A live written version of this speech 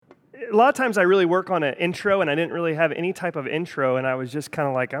a lot of times I really work on an intro, and I didn't really have any type of intro, and I was just kind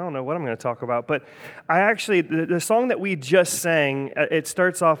of like, I don't know what I'm going to talk about. But I actually, the song that we just sang, it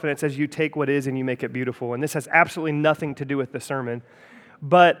starts off and it says, "You take what is and you make it beautiful." And this has absolutely nothing to do with the sermon.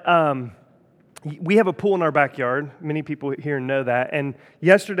 But we have a pool in our backyard. Many people here know that. And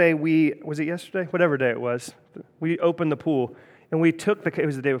yesterday, was it yesterday? Whatever day it was, we opened the pool. And it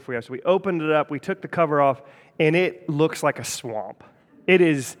was the day before yesterday. We opened it up, we took the cover off, and it looks like a swamp. It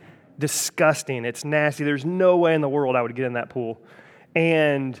is disgusting. It's nasty. There's no way in the world I would get in that pool.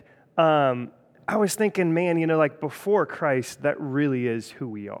 And I was thinking, man, like before Christ, that really is who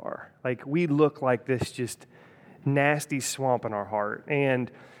we are. Like we look like this just nasty swamp in our heart.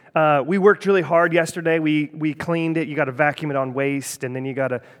 And we worked really hard yesterday. We cleaned it. You got to vacuum it on waste, and then you got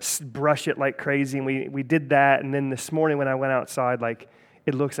to brush it like crazy. And we did that. And then this morning when I went outside, like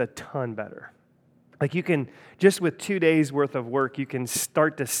it looks a ton better. Like you can, just with 2 days worth of work, you can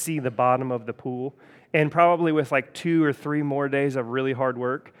start to see the bottom of the pool. And probably with like 2 or 3 more days of really hard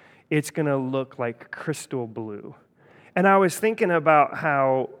work, it's going to look like crystal blue. And I was thinking about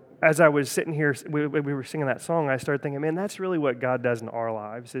how, as I was sitting here, we were singing that song, I started thinking, man, that's really what God does in our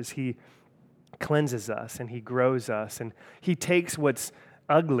lives, is He cleanses us and He grows us. And He takes what's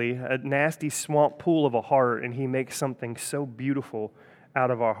ugly, a nasty swamp pool of a heart, and He makes something so beautiful out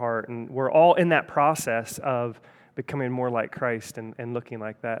of our heart. And we're all in that process of becoming more like Christ and looking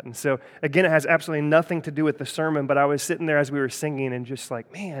like that. And so, again, it has absolutely nothing to do with the sermon, but I was sitting there as we were singing and just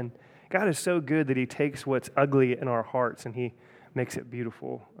like, man, God is so good that He takes what's ugly in our hearts and He makes it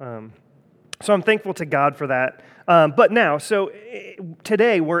beautiful. So I'm thankful to God for that. But now,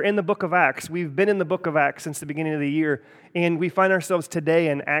 today we're in the book of Acts. We've been in the book of Acts since the beginning of the year, and we find ourselves today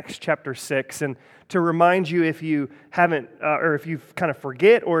in Acts chapter 6. And to remind you, if you haven't, or if you kind of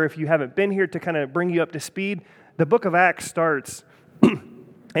forget, or if you haven't been here, to kind of bring you up to speed, the book of Acts starts,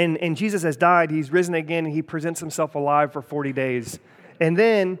 and Jesus has died, He's risen again, and He presents Himself alive for 40 days. And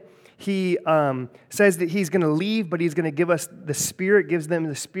then He says that He's going to leave, but He's going to give us the Spirit, gives them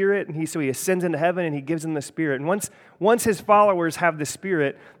the Spirit, and He ascends into heaven, and He gives them the Spirit. And once His followers have the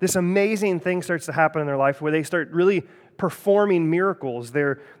Spirit, this amazing thing starts to happen in their life where they start really performing miracles.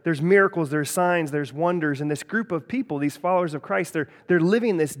 There's miracles, there's signs, there's wonders, and this group of people, these followers of Christ, they're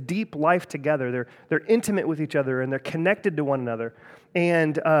living this deep life together. They're intimate with each other, and they're connected to one another.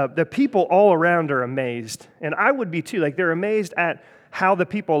 And the people all around are amazed. And I would be too. Like, they're amazed at how the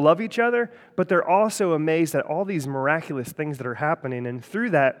people love each other, but they're also amazed at all these miraculous things that are happening. And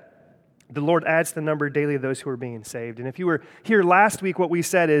through that, the Lord adds to the number daily of those who are being saved. And if you were here last week, what we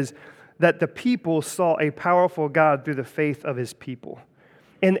said is that the people saw a powerful God through the faith of His people.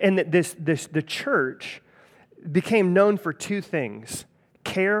 And the church became known for 2 things: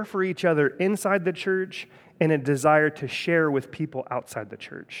 care for each other inside the church and a desire to share with people outside the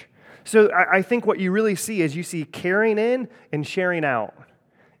church. So I think what you really see is you see caring in and sharing out.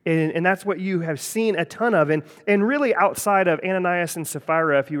 And that's what you have seen a ton of. And really outside of Ananias and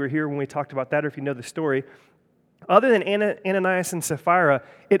Sapphira, if you were here when we talked about that, or if you know the story, other than Ananias and Sapphira,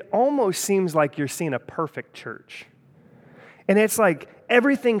 it almost seems like you're seeing a perfect church. And it's like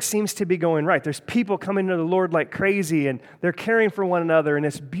everything seems to be going right. There's people coming to the Lord like crazy, and they're caring for one another, and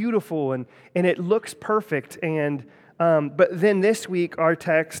it's beautiful, and it looks perfect. And but then this week, our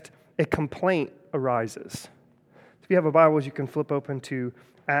text, a complaint arises. If you have a Bible, you can flip open to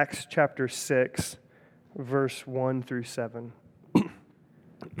Acts chapter 6, verse 1 through 7.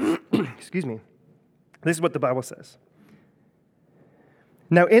 Excuse me. This is what the Bible says.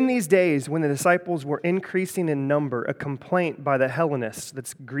 Now, in these days, when the disciples were increasing in number, a complaint by the Hellenists,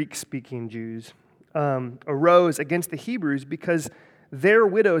 that's Greek-speaking Jews, arose against the Hebrews because their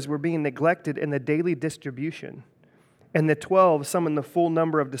widows were being neglected in the daily distribution. And the 12 summoned the full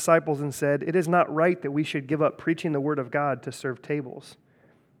number of disciples and said, "It is not right that we should give up preaching the word of God to serve tables.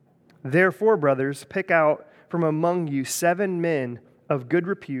 Therefore, brothers, pick out from among you 7 men of good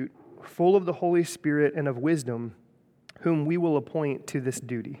repute, full of the Holy Spirit and of wisdom, whom we will appoint to this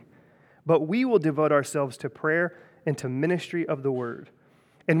duty. But we will devote ourselves to prayer and to ministry of the word."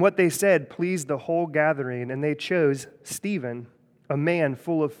 And what they said pleased the whole gathering, and they chose Stephen, a man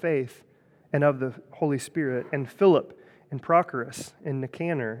full of faith and of the Holy Spirit, and Philip, and Prochorus, and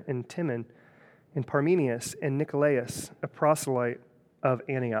Nicanor, and Timon, and Parmenius, and Nicolaus, a proselyte of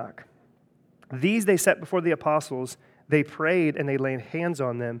Antioch. These they set before the apostles. They prayed, and they laid hands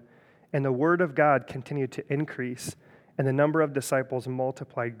on them, and the word of God continued to increase, and the number of disciples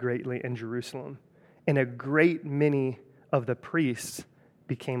multiplied greatly in Jerusalem. And a great many of the priests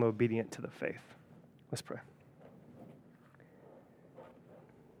became obedient to the faith. Let's pray.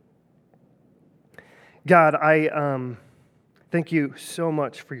 God, I Thank you so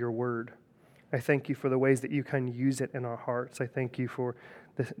much for your word. I thank you for the ways that you can use it in our hearts. I thank you for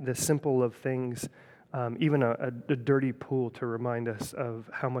the simple of things, even a dirty pool to remind us of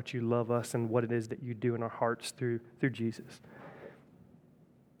how much you love us and what it is that you do in our hearts through Jesus.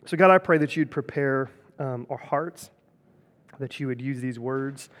 So God, I pray that you'd prepare our hearts, that you would use these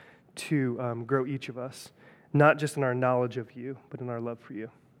words to grow each of us, not just in our knowledge of you, but in our love for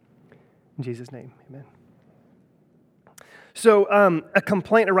you. In Jesus' name, amen. So a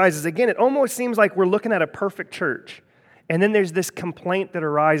complaint arises. Again, it almost seems like we're looking at a perfect church. And then there's this complaint that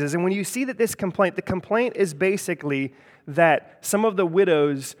arises. And when you see that the complaint is basically that some of the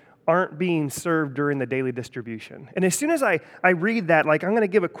widows aren't being served during the daily distribution. And as soon as I read that, like, I'm going to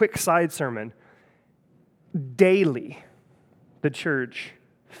give a quick side sermon. Daily, the church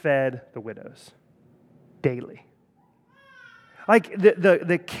fed the widows. Daily. Like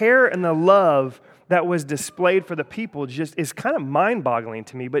the care and the love that was displayed for the people just is kind of mind-boggling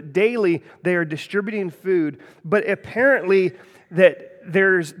to me. But daily, they are distributing food. But apparently, that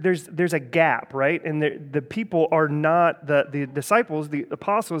there's a gap, right? And the people are not, the disciples, the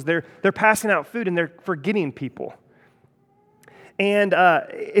apostles, they're passing out food and they're forgetting people. And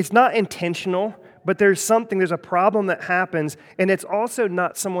it's not intentional, but there's a problem that happens, and it's also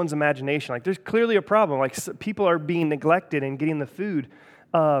not someone's imagination. Like, there's clearly a problem. Like, people are being neglected and getting the food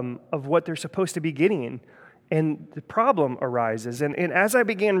of what they're supposed to be getting, and the problem arises. And as I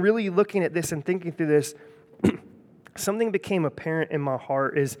began really looking at this and thinking through this, something became apparent in my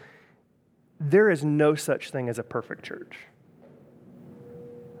heart is there is no such thing as a perfect church.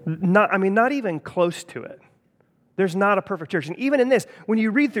 Not even close to it. There's not a perfect church. And even in this, when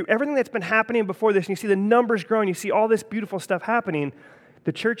you read through everything that's been happening before this, and you see the numbers growing, you see all this beautiful stuff happening,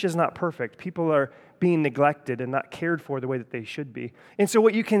 the church is not perfect. People are being neglected and not cared for the way that they should be. And so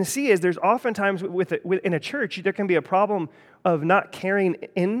what you can see is there's oftentimes in a church, there can be a problem of not caring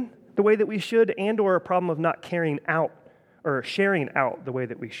in the way that we should, and or a problem of not carrying out or sharing out the way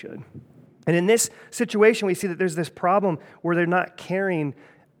that we should. And in this situation, we see that there's this problem where they're not caring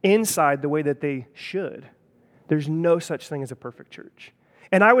inside the way that they should. There's no such thing as a perfect church.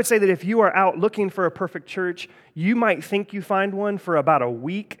 And I would say that if you are out looking for a perfect church, you might think you find one for about a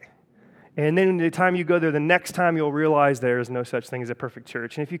week, and then the time you go there, the next time you'll realize there is no such thing as a perfect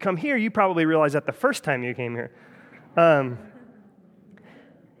church. And if you come here, you probably realize that the first time you came here.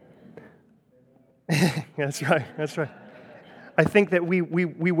 That's right. I think that we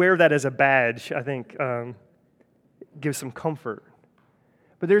wear that as a badge. I think gives some comfort.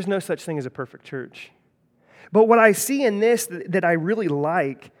 But there's no such thing as a perfect church. But what I see in this that I really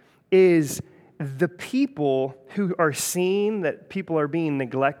like is the people who are seeing that people are being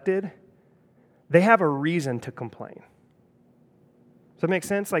neglected, they have a reason to complain. Does that make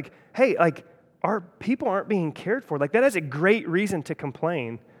sense? Like, hey, like, our people aren't being cared for. Like, that is a great reason to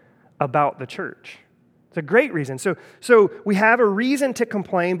complain about the church. It's a great reason. So we have a reason to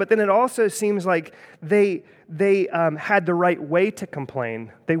complain, but then it also seems like they had the right way to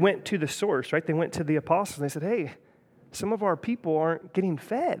complain. They went to the source, right? They went to the apostles and they said, hey, some of our people aren't getting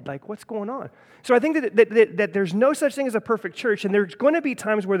fed. Like, what's going on? So I think that there's no such thing as a perfect church, and there's going to be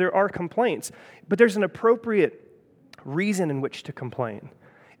times where there are complaints, but there's an appropriate reason in which to complain.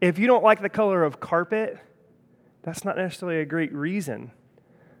 If you don't like the color of carpet, that's not necessarily a great reason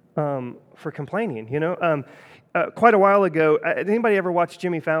for complaining, you know? Quite a while ago, anybody ever watch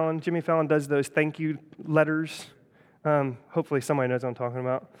Jimmy Fallon? Jimmy Fallon does those thank you letters. Hopefully somebody knows what I'm talking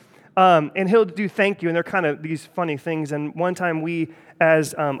about. And he'll do thank you, and they're kind of these funny things. And one time we,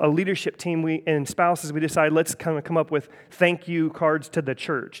 as a leadership team, and spouses, we decided let's kind of come up with thank you cards to the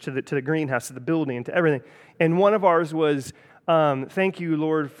church, to the greenhouse, to the building, to everything. And one of ours was, thank you,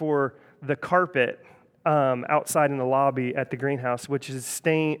 Lord, for the carpet outside in the lobby at the greenhouse, which is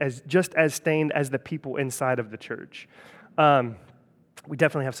just as stained as the people inside of the church. We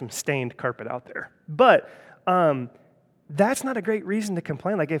definitely have some stained carpet out there. But that's not a great reason to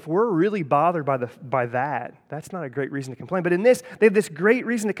complain. Like, if we're really bothered by that, that's not a great reason to complain. But in this, they have this great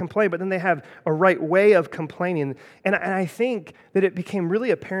reason to complain, but then they have a right way of complaining. And I think that it became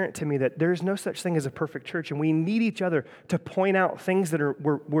really apparent to me that there's no such thing as a perfect church, and we need each other to point out things that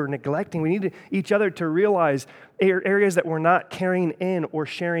we're neglecting. We need each other to realize areas that we're not carrying in or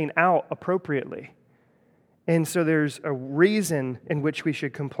sharing out appropriately. And so there's a reason in which we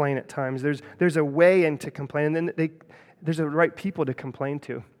should complain at times. There's a way in to complain, and then there's the right people to complain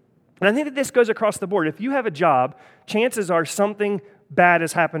to. And I think that this goes across the board. If you have a job, chances are something bad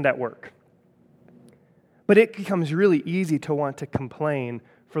has happened at work. But it becomes really easy to want to complain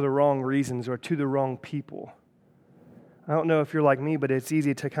for the wrong reasons or to the wrong people. I don't know if you're like me, but it's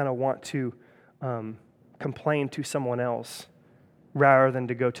easy to kind of want to complain to someone else rather than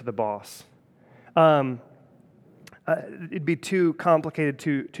to go to the boss. It'd be too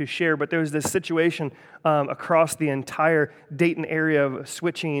complicated to share, but there was this situation across the entire Dayton area of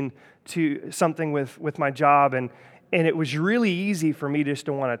switching to something with my job, and it was really easy for me just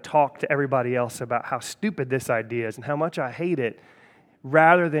to want to talk to everybody else about how stupid this idea is and how much I hate it,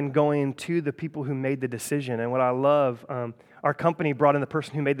 rather than going to the people who made the decision. And what I love, our company brought in the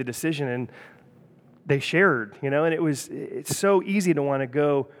person who made the decision, and they shared, and it's so easy to want to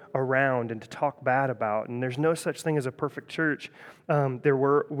go around and to talk bad about, and there's no such thing as a perfect church. There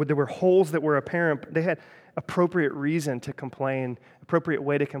were holes that were apparent. They had appropriate reason to complain, appropriate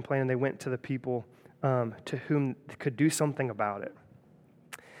way to complain, and they went to the people to whom could do something about it.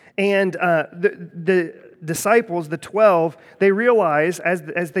 And the disciples, the 12, they realize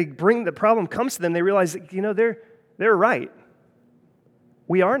as they bring the problem comes to them, they realize that, they're right.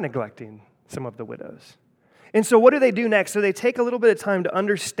 We are neglecting some of the widows. And so what do they do next? So they take a little bit of time to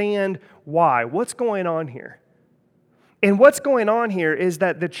understand why. What's going on here? And what's going on here is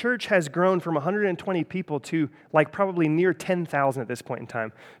that the church has grown from 120 people to probably near 10,000 at this point in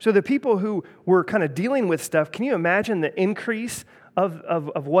time. So the people who were kind of dealing with stuff, can you imagine the increase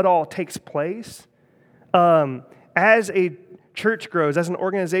of what all takes place? As a church grows, as an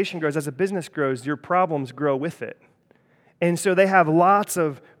organization grows, as a business grows, your problems grow with it. And so they have lots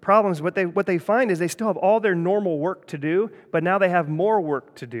of problems. What they find is they still have all their normal work to do, but now they have more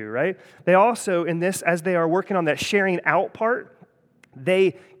work to do, right? They also, in this, as they are working on that sharing out part,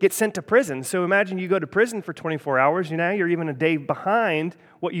 they get sent to prison. So imagine you go to prison for 24 hours. You're even a day behind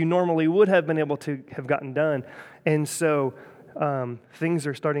what you normally would have been able to have gotten done. And so things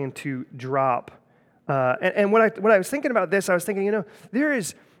are starting to drop. And when I was thinking about this, I was thinking, there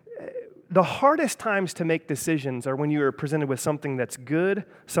is... The hardest times to make decisions are when you are presented with something that's good,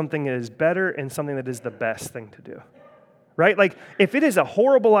 something that is better, and something that is the best thing to do, right? If it is a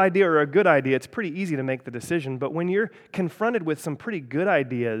horrible idea or a good idea, it's pretty easy to make the decision. But when you're confronted with some pretty good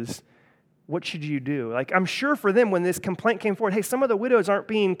ideas, what should you do? I'm sure for them, when this complaint came forward, hey, some of the widows aren't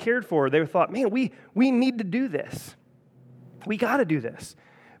being cared for, they thought, man, we need to do this. We got to do this.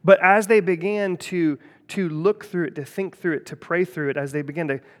 But as they began to look through it, to think through it, to pray through it, as they begin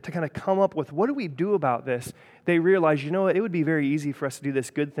to kind of come up with, what do we do about this? They realize, what, it would be very easy for us to do this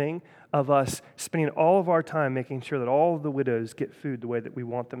good thing of us spending all of our time making sure that all of the widows get food the way that we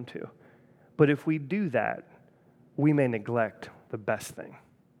want them to. But if we do that, we may neglect the best thing.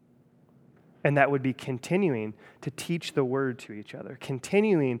 And that would be continuing to teach the word to each other,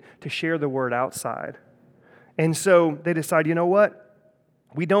 continuing to share the word outside. And so they decide, what?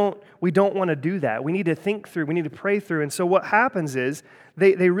 We don't want to do that. We need to think through. We need to pray through. And so what happens is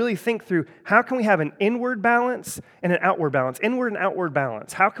they really think through, how can we have an inward balance and an outward balance? Inward and outward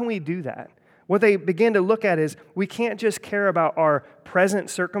balance. How can we do that? What they begin to look at is we can't just care about our present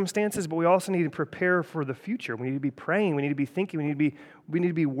circumstances, but we also need to prepare for the future. We need to be praying. We need to be thinking. We need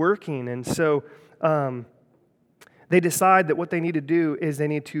to be working. And so they decide that what they need to do is they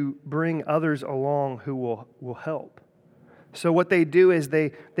need to bring others along who will help. So what they do is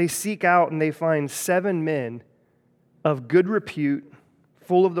they seek out and they find 7 men of good repute,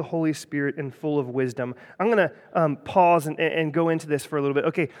 full of the Holy Spirit and full of wisdom. I'm going to pause and go into this for a little bit.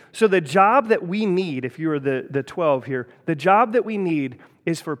 Okay, so the job that we need, if you are the 12 here, the job that we need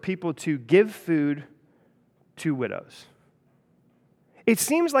is for people to give food to widows. It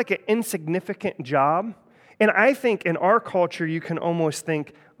seems like an insignificant job, and I think in our culture you can almost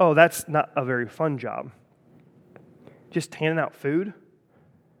think, oh, that's not a very fun job. Just handing out food.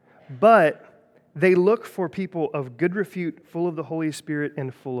 But they look for people of good repute, full of the Holy Spirit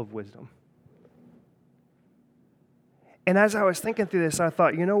and full of wisdom. And as I was thinking through this, I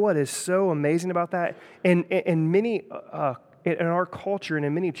thought, what is so amazing about that? In many, in our culture and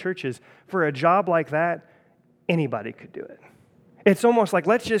in many churches, for a job like that, anybody could do it. It's almost like,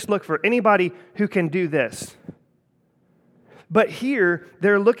 let's just look for anybody who can do this. But here,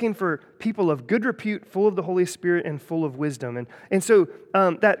 they're looking for people of good repute, full of the Holy Spirit and full of wisdom. And so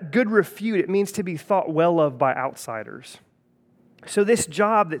that good repute, it means to be thought well of by outsiders. So this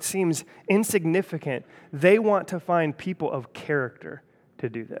job that seems insignificant, they want to find people of character to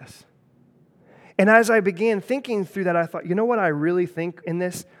do this. And as I began thinking through that, I thought, what I really think in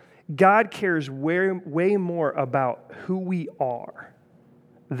this? God cares way more about who we are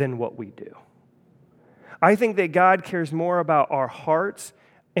than what we do. I think that God cares more about our hearts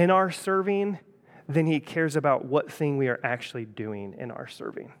in our serving than He cares about what thing we are actually doing in our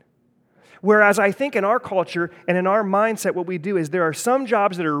serving. Whereas I think in our culture and in our mindset, what we do is there are some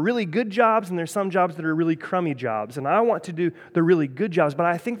jobs that are really good jobs and there's some jobs that are really crummy jobs. And I want to do the really good jobs, but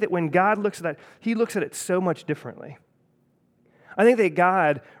I think that when God looks at that, He looks at it so much differently. I think that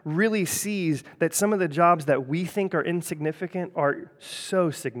God really sees that some of the jobs that we think are insignificant are so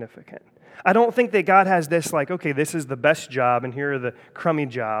significant. I don't think that God has this like, okay, this is the best job and here are the crummy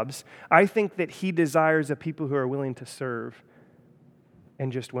jobs. I think that he desires a people who are willing to serve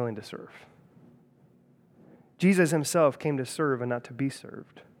and just willing to serve. Jesus himself came to serve and not to be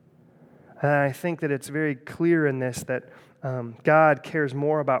served. And I think that it's very clear in this that God cares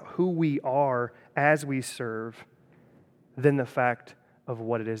more about who we are as we serve than the fact of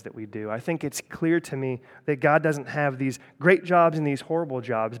what it is that we do. I think it's clear to me that God doesn't have these great jobs and these horrible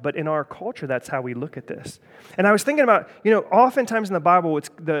jobs, but in our culture, that's how we look at this. And I was thinking about, oftentimes in the Bible, it's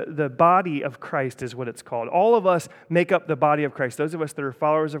the body of Christ is what it's called. All of us make up the body of Christ, those of us that are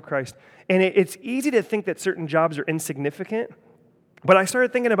followers of Christ. And it's easy to think that certain jobs are insignificant, but I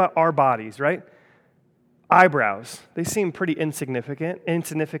started thinking about our bodies, right? Eyebrows, they seem pretty insignificant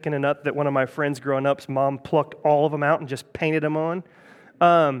enough that one of my friends growing up's mom plucked all of them out and just painted them on.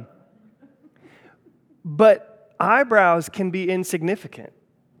 But eyebrows can be insignificant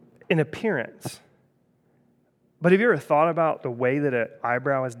in appearance. But have you ever thought about the way that an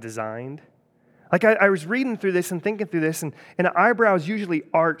eyebrow is designed? Like I was reading through this and thinking through this, and an eyebrow is usually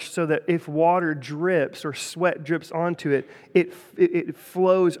arched so that if water drips or sweat drips onto it, it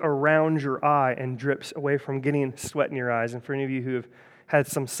flows around your eye and drips away from getting sweat in your eyes. And for any of you who have had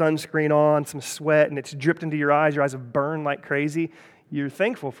some sunscreen on, some sweat, and it's dripped into your eyes have burned like crazy, you're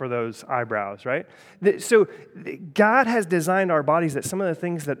thankful for those eyebrows, right? So God has designed our bodies that some of the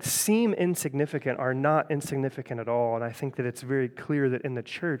things that seem insignificant are not insignificant at all. And I think that it's very clear that in the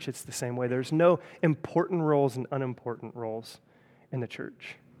church, it's the same way. There's no important roles and unimportant roles in the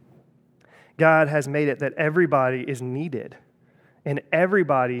church. God has made it that everybody is needed and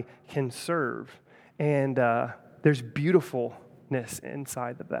everybody can serve. And there's beautifulness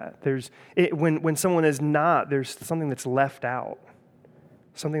inside of that. When someone is not, there's something that's left out.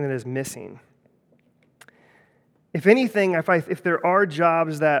 Something that is missing. If anything, if there are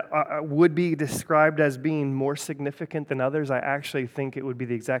jobs that would be described as being more significant than others, I actually think it would be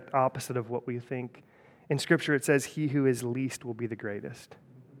the exact opposite of what we think. In Scripture, it says, he who is least will be the greatest.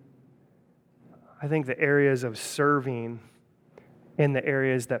 I think the areas of serving and the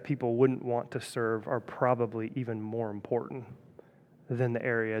areas that people wouldn't want to serve are probably even more important than the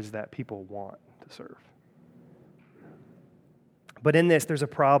areas that people want to serve. But in this, there's a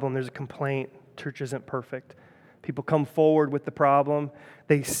problem, there's a complaint. Church isn't perfect. People come forward with the problem.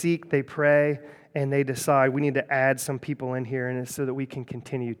 They seek, they pray, and they decide we need to add some people in here and it's so that we can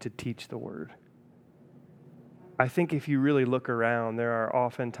continue to teach the word. I think if you really look around, there are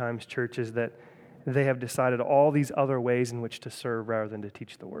oftentimes churches that they have decided all these other ways in which to serve rather than to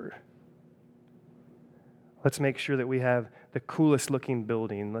teach the word. Let's make sure that we have the coolest looking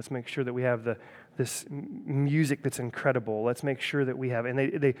building. Let's make sure that we have this music that's incredible. Let's make sure that we have,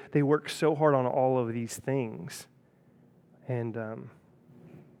 and they work so hard on all of these things. And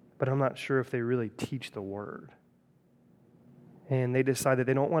but I'm not sure if they really teach the word. And they decide that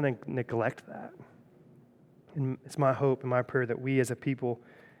they don't want to neglect that. And it's my hope and my prayer that we as a people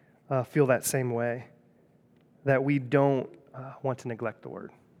feel that same way, that we don't want to neglect the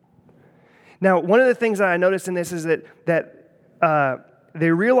word. Now, one of the things that I noticed in this is that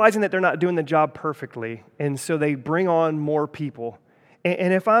they're realizing that they're not doing the job perfectly, and so they bring on more people.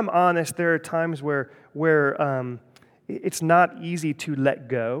 And if I'm honest, there are times where it's not easy to let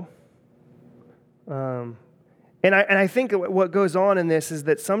go. And I think what goes on in this is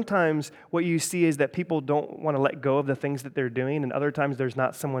that sometimes what you see is that people don't want to let go of the things that they're doing, and other times there's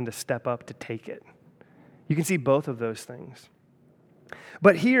not someone to step up to take it. You can see both of those things.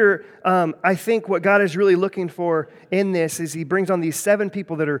 But here, I think what God is really looking for in this is he brings on these 7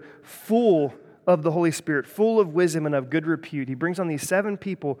 people that are full of the Holy Spirit, full of wisdom and of good repute. He brings on these 7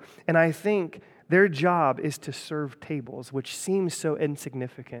 people, and I think their job is to serve tables, which seems so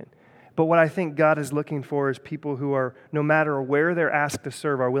insignificant. But what I think God is looking for is people who are, no matter where they're asked to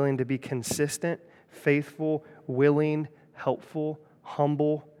serve, are willing to be consistent, faithful, willing, helpful,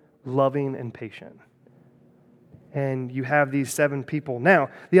 humble, loving, and patient. And you have these 7 people. Now,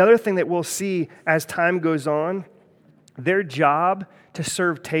 the other thing that we'll see as time goes on, their job to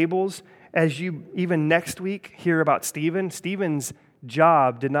serve tables, as you even next week hear about Stephen's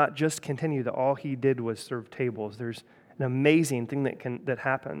job did not just continue that all he did was serve tables. There's an amazing thing that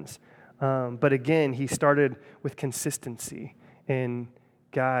happens. But again, he started with consistency, and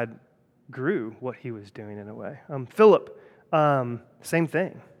God grew what he was doing in a way. Philip, same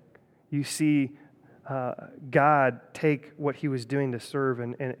thing. You see God take what he was doing to serve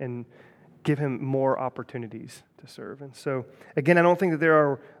and give him more opportunities to serve. And so, again, I don't think that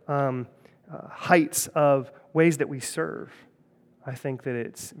there are heights of ways that we serve. I think that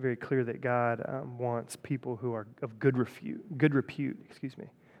it's very clear that God wants people who are of good repute,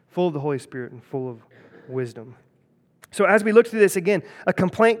 full of the Holy Spirit and full of wisdom. So as we look through this again, a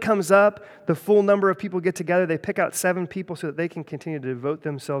complaint comes up, the full number of people get together, they pick out 7 people so that they can continue to devote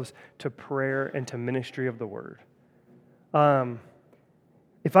themselves to prayer and to ministry of the word.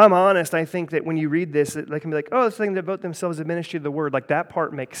 If I'm honest, I think that when you read this, they can be like, oh, they can devote themselves to ministry of the word. Like that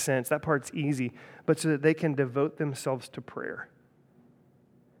part makes sense, that part's easy, but so that they can devote themselves to prayer.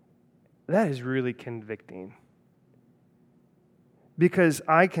 That is really convicting. Because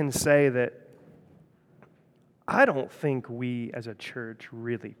I can say that I don't think we as a church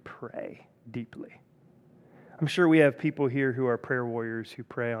really pray deeply. I'm sure we have people here who are prayer warriors who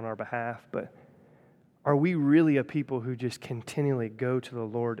pray on our behalf, but are we really a people who just continually go to the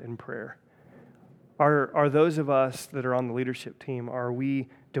Lord in prayer? Are those of us that are on the leadership team, are we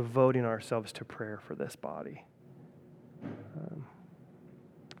devoting ourselves to prayer for this body?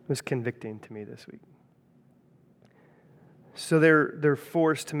 It was convicting to me this week. So they're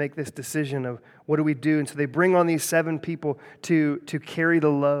forced to make this decision of what do we do? And so they bring on these 7 people to carry the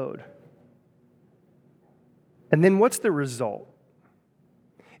load. And then what's the result?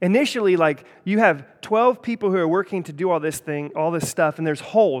 Initially, like you have 12 people who are working to do all this stuff, and there's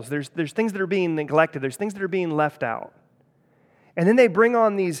holes. There's things that are being neglected. There's things that are being left out. And then they bring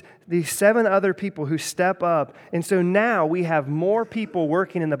on these 7 other people who step up. And so now we have more people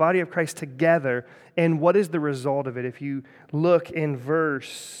working in the body of Christ together. And what is the result of it? If you look in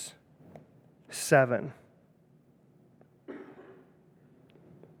verse 7,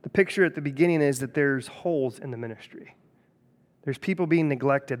 the picture at the beginning is that there's holes in the ministry. There's people being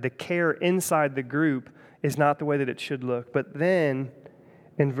neglected. The care inside the group is not the way that it should look. But then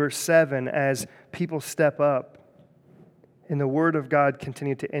in verse 7, as people step up, and the word of God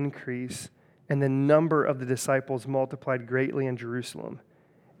continued to increase, and the number of the disciples multiplied greatly in Jerusalem,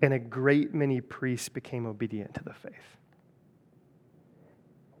 and a great many priests became obedient to the faith.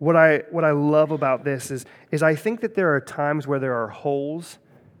 What I love about this is I think that there are times where there are holes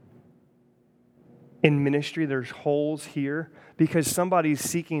in ministry. There's holes here because somebody's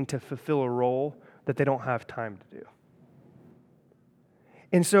seeking to fulfill a role that they don't have time to do.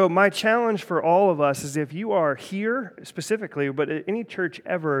 And so my challenge for all of us is if you are here specifically, but at any church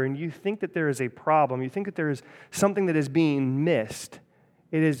ever, and you think that there is a problem, you think that there is something that is being missed,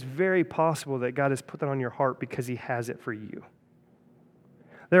 it is very possible that God has put that on your heart because He has it for you.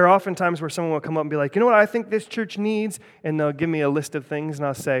 There are often times where someone will come up and be like, you know what I think this church needs? And they'll give me a list of things, and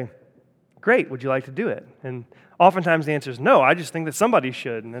I'll say, great, would you like to do it? And oftentimes the answer is no, I just think that somebody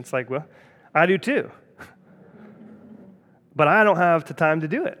should. And it's like, well, I do too. But I don't have the time to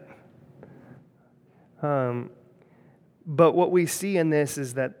do it. But what we see in this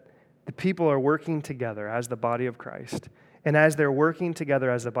is that the people are working together as the body of Christ. And as they're working together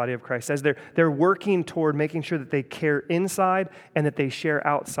as the body of Christ, as they're working toward making sure that they care inside and that they share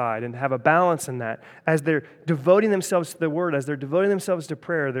outside and have a balance in that, as they're devoting themselves to the Word, as they're devoting themselves to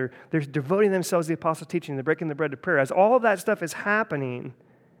prayer, they're devoting themselves to the apostle teaching, they're breaking the bread of prayer, as all of that stuff is happening,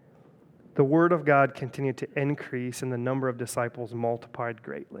 the Word of God continued to increase and the number of disciples multiplied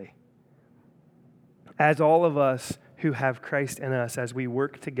greatly. As all of us who have Christ in us, as we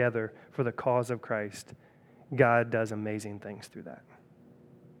work together for the cause of Christ, God does amazing things through that.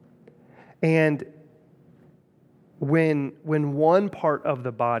 And when one part of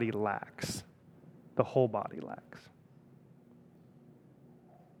the body lacks, the whole body lacks.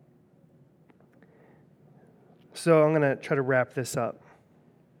 So I'm going to try to wrap this up.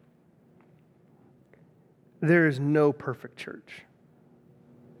 There is no perfect church.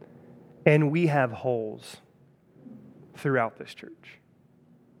 And we have holes throughout this church.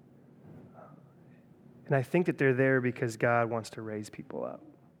 And I think that they're there because God wants to raise people up.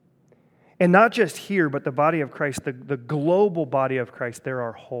 And not just here, but the body of Christ, the global body of Christ, there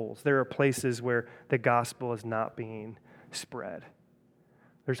are holes. There are places where the gospel is not being spread.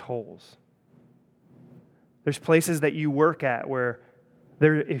 There's holes. There's places that you work at where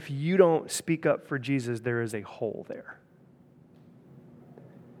if you don't speak up for Jesus, there is a hole there.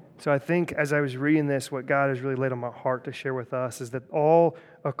 So I think as I was reading this, what God has really laid on my heart to share with us is that all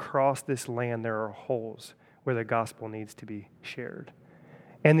across this land there are holes where the gospel needs to be shared.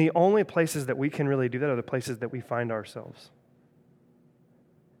 And the only places that we can really do that are the places that we find ourselves.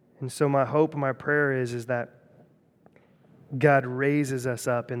 And so my hope and my prayer is that God raises us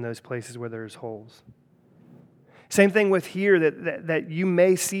up in those places where there's holes. Same thing with here, that you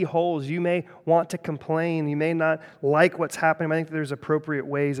may see holes, you may want to complain, you may not like what's happening. I think there's appropriate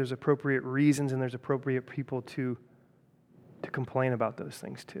ways, there's appropriate reasons, and there's appropriate people to complain about those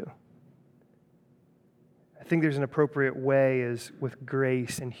things too. I think there's an appropriate way is with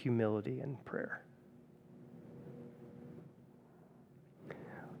grace and humility and prayer.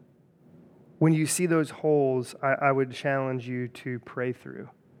 When you see those holes, I would challenge you to pray through.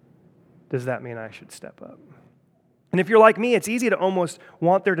 Does that mean I should step up? And if you're like me, it's easy to almost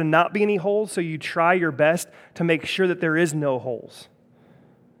want there to not be any holes, so you try your best to make sure that there is no holes.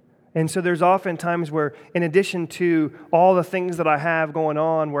 And so there's often times where, in addition to all the things that I have going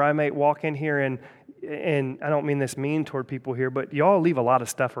on, where I might walk in here and I don't mean this mean toward people here, but y'all leave a lot of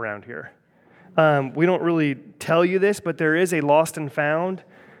stuff around here. We don't really tell you this, but there is a lost and found,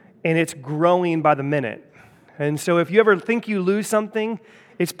 and it's growing by the minute. And so if you ever think you lose something,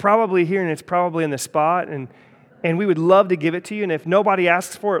 it's probably here and it's probably in the spot, and we would love to give it to you. And if nobody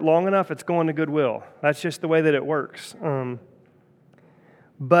asks for it long enough, it's going to Goodwill. That's just the way that it works. I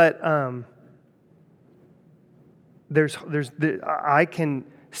can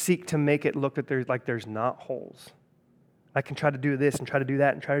seek to make it look that there's not holes. I can try to do this and try to do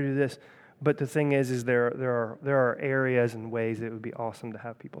that and try to do this. But the thing is there are areas and ways that it would be awesome to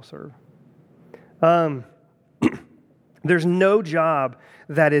have people serve. There's no job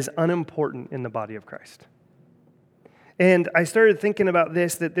that is unimportant in the body of Christ. And I started thinking about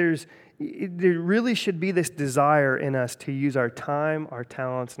this, that there really should be this desire in us to use our time, our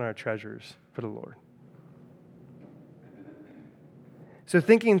talents, and our treasures for the Lord. So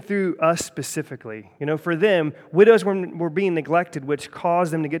thinking through us specifically, for them, widows were being neglected, which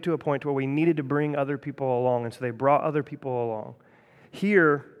caused them to get to a point where we needed to bring other people along, and so they brought other people along.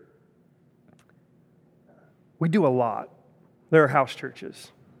 Here, we do a lot. There are house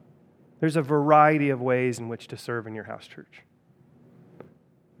churches. There's a variety of ways in which to serve in your house church.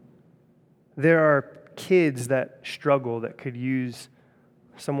 There are kids that struggle that could use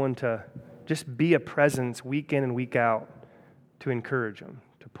someone to just be a presence week in and week out to encourage them,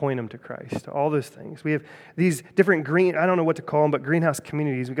 to point them to Christ, all those things. We have these different I don't know what to call them, but greenhouse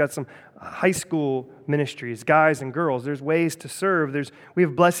communities. We've got some high school ministries, guys and girls. There's ways to serve. We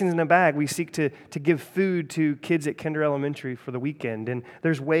have blessings in a bag. We seek to give food to kids at Kinder Elementary for the weekend, and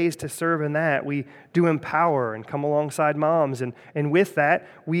there's ways to serve in that. We do empower and come alongside moms, and with that,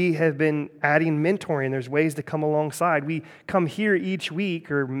 we have been adding mentoring. There's ways to come alongside. We come here each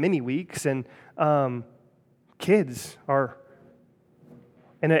week or many weeks, and kids are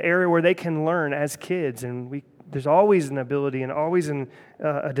in an area where they can learn as kids, and there's always an ability and always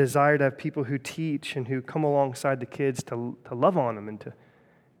a desire to have people who teach and who come alongside the kids to love on them and to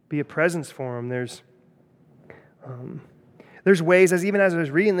be a presence for them. There's ways, even as I was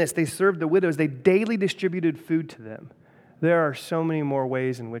reading this, they served the widows. They daily distributed food to them. There are so many more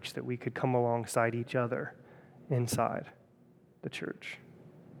ways in which that we could come alongside each other inside the church.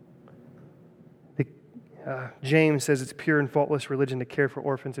 James says it's pure and faultless religion to care for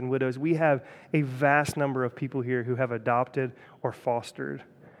orphans and widows. We have a vast number of people here who have adopted or fostered,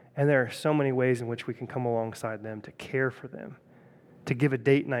 and there are so many ways in which we can come alongside them to care for them, to give a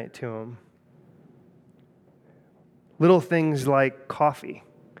date night to them. Little things like coffee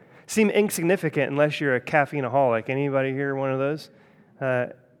seem insignificant unless you're a caffeineaholic. Anybody here one of those?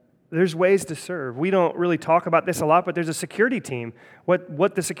 There's ways to serve. We don't really talk about this a lot, but there's a security team.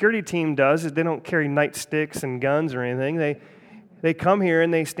 What the security team does is they don't carry nightsticks and guns or anything. They come here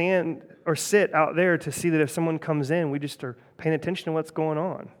and they stand or sit out there to see that if someone comes in, we just are paying attention to what's going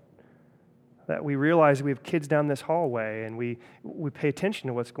on. That we realize we have kids down this hallway and we pay attention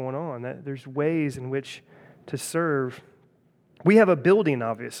to what's going on. That there's ways in which to serve. We have a building,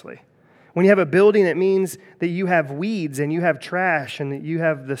 obviously. When you have a building, it means that you have weeds and you have trash and that you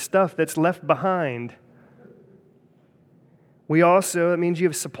have the stuff that's left behind. It means you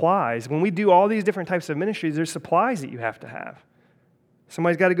have supplies. When we do all these different types of ministries, there's supplies that you have to have.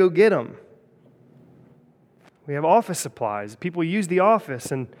 Somebody's got to go get them. We have office supplies. People use the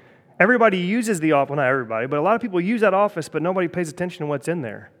office, and everybody uses the office. Well, not everybody, but a lot of people use that office, but nobody pays attention to what's in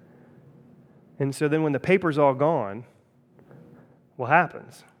there. And so then when the paper's all gone, what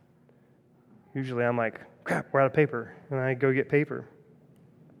happens? Usually I'm like, crap, we're out of paper, and I go get paper.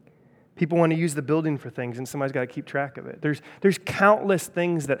 People want to use the building for things, and somebody's got to keep track of it. There's countless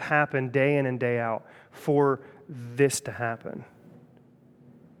things that happen day in and day out for this to happen.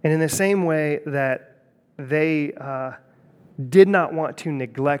 And in the same way that they did not want to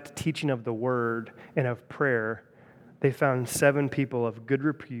neglect teaching of the word and of prayer, they found 7 people of good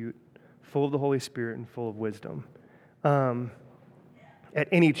repute, full of the Holy Spirit and full of wisdom. At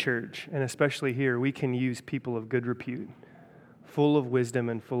any church, and especially here, we can use people of good repute, full of wisdom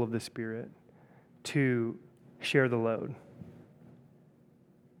and full of the Spirit, to share the load.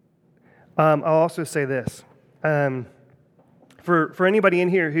 I'll also say this. For anybody in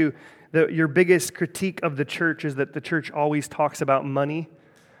here who your biggest critique of the church is that the church always talks about money.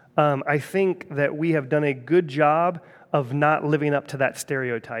 I think that we have done a good job of not living up to that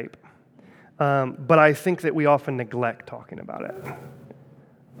stereotype. But I think that we often neglect talking about it.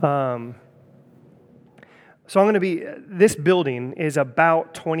 So this building is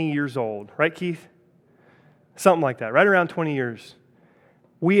about 20 years old, right, Keith? Something like that, right around 20 years.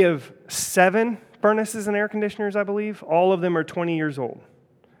 We have 7 furnaces and air conditioners, I believe. All of them are 20 years old.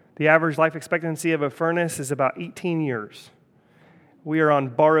 The average life expectancy of a furnace is about 18 years. We are on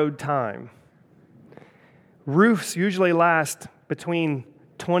borrowed time. Roofs usually last between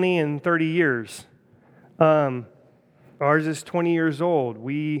 20 and 30 years. Ours is 20 years old.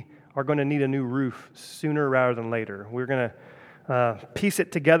 We are going to need a new roof sooner rather than later. We're going to piece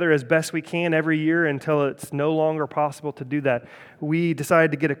it together as best we can every year until it's no longer possible to do that. We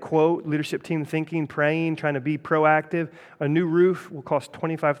decided to get a quote, leadership team thinking, praying, trying to be proactive. A new roof will cost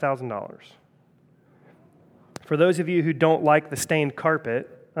 $25,000. For those of you who don't like the stained carpet,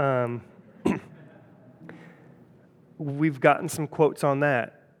 we've gotten some quotes on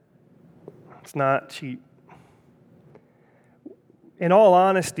that. It's not cheap. In all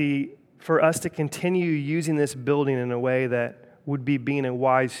honesty, for us to continue using this building in a way that would be being a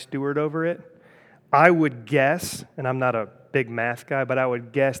wise steward over it, I would guess, and I'm not a big math guy, but I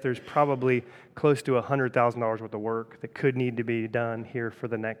would guess there's probably close to $100,000 worth of work that could need to be done here for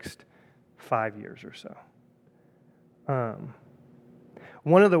the next 5 years or so.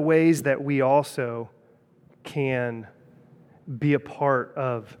 One of the ways that we also can be a part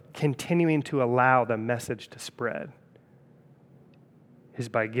of continuing to allow the message to spread is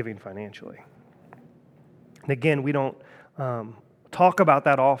by giving financially. And again, we don't talk about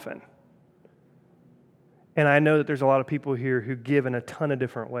that often. And I know that there's a lot of people here who give in a ton of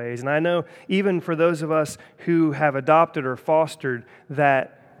different ways. And I know even for those of us who have adopted or fostered,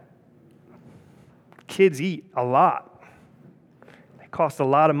 that kids eat a lot. It costs a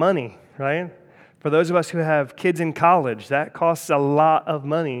lot of money, right? For those of us who have kids in college, that costs a lot of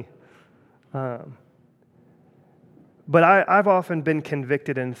money. But I've often been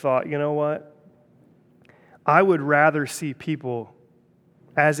convicted and thought, you know what? I would rather see people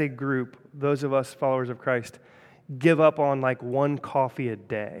as a group, those of us followers of Christ, give up on like one coffee a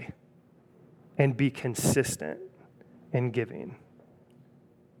day and be consistent in giving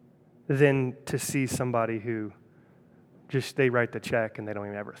than to see somebody who just they write the check and they don't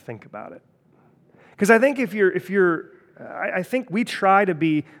even ever think about it. Because I think I think we try to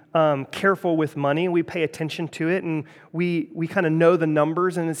be careful with money, and we pay attention to it, and we kind of know the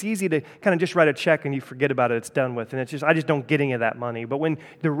numbers, and it's easy to kind of just write a check and you forget about it, it's done with, and I just don't get any of that money. But when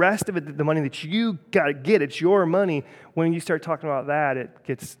the rest of it, the money that you got to get, it's your money, when you start talking about that, it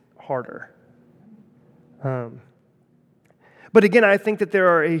gets harder. But again, I think that there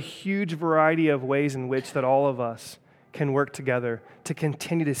are a huge variety of ways in which that all of us can work together to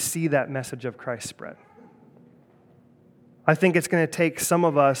continue to see that message of Christ spread. I think it's going to take some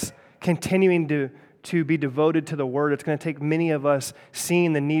of us continuing to be devoted to the Word. It's going to take many of us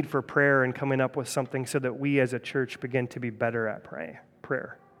seeing the need for prayer and coming up with something so that we as a church begin to be better at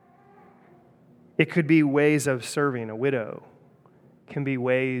prayer. It could be ways of serving a widow. It can be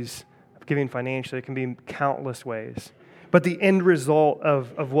ways of giving financially. It can be countless ways. But the end result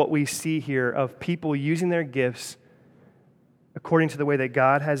of what we see here, of people using their gifts according to the way that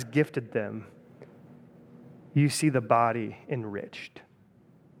God has gifted them, you see the body enriched,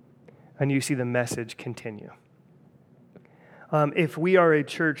 and you see the message continue. If we are a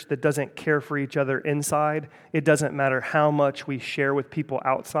church that doesn't care for each other inside, it doesn't matter how much we share with people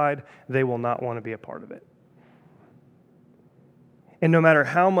outside, they will not want to be a part of it. And no matter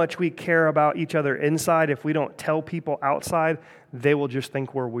how much we care about each other inside, if we don't tell people outside, they will just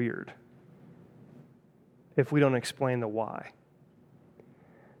think we're weird if we don't explain the why.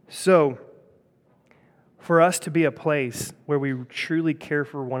 So, for us to be a place where we truly care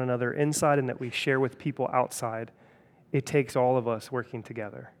for one another inside and that we share with people outside, it takes all of us working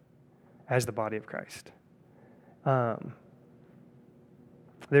together as the body of Christ.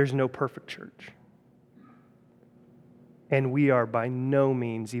 There's no perfect church. And we are by no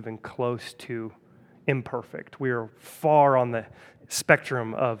means even close to imperfect. We are far on the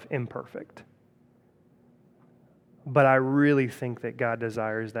spectrum of imperfect. But I really think that God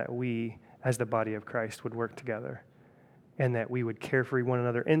desires that we, as the body of Christ, would work together and that we would care for one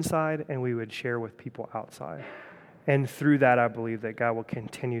another inside and we would share with people outside. And through that, I believe that God will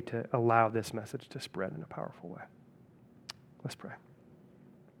continue to allow this message to spread in a powerful way. Let's pray.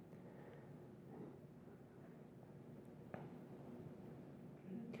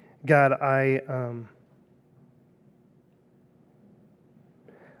 God,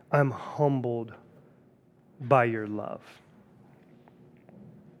 I'm humbled by your love.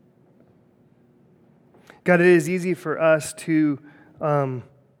 God, it is easy for us to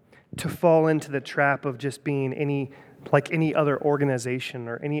fall into the trap of just being like any other organization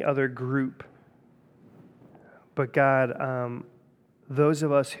or any other group. But God, those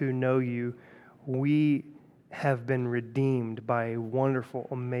of us who know you, we have been redeemed by a wonderful,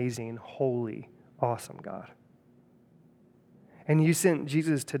 amazing, holy, awesome God. And you sent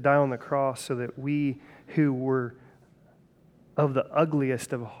Jesus to die on the cross so that we who were of the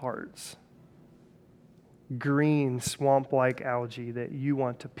ugliest of hearts, green, swamp-like algae, that you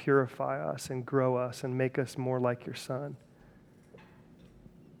want to purify us and grow us and make us more like your Son.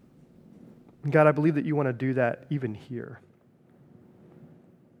 God, I believe that you want to do that even here.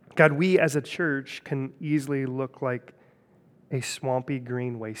 God, we as a church can easily look like a swampy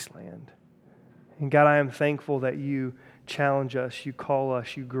green wasteland. And God, I am thankful that you challenge us, you call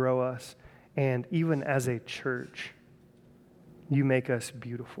us, you grow us, and even as a church, you make us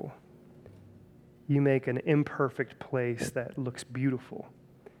beautiful. You make an imperfect place that looks beautiful.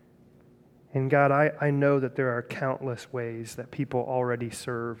 And God, I know that there are countless ways that people already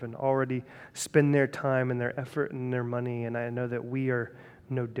serve and already spend their time and their effort and their money, and I know that we are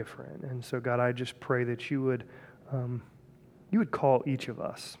no different. And so, God, I just pray that you would call each of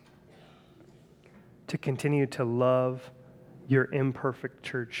us to continue to love your imperfect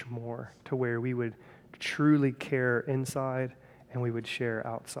church more, to where we would truly care inside and we would share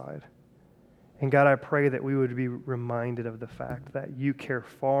outside. And God, I pray that we would be reminded of the fact that you care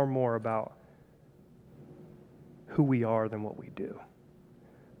far more about who we are than what we do.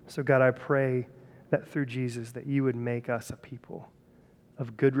 So God, I pray that through Jesus that you would make us a people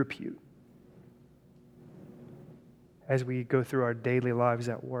of good repute as we go through our daily lives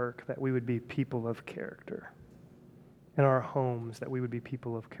at work, that we would be people of character. In our homes, that we would be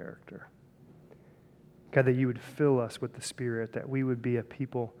people of character. God, that you would fill us with the Spirit, that we would be a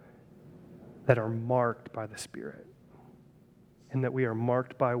people that are marked by the Spirit, and that we are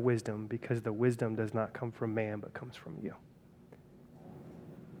marked by wisdom, because the wisdom does not come from man but comes from you.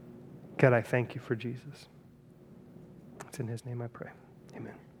 God, I thank you for Jesus. It's in his name I pray.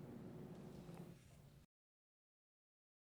 Amen.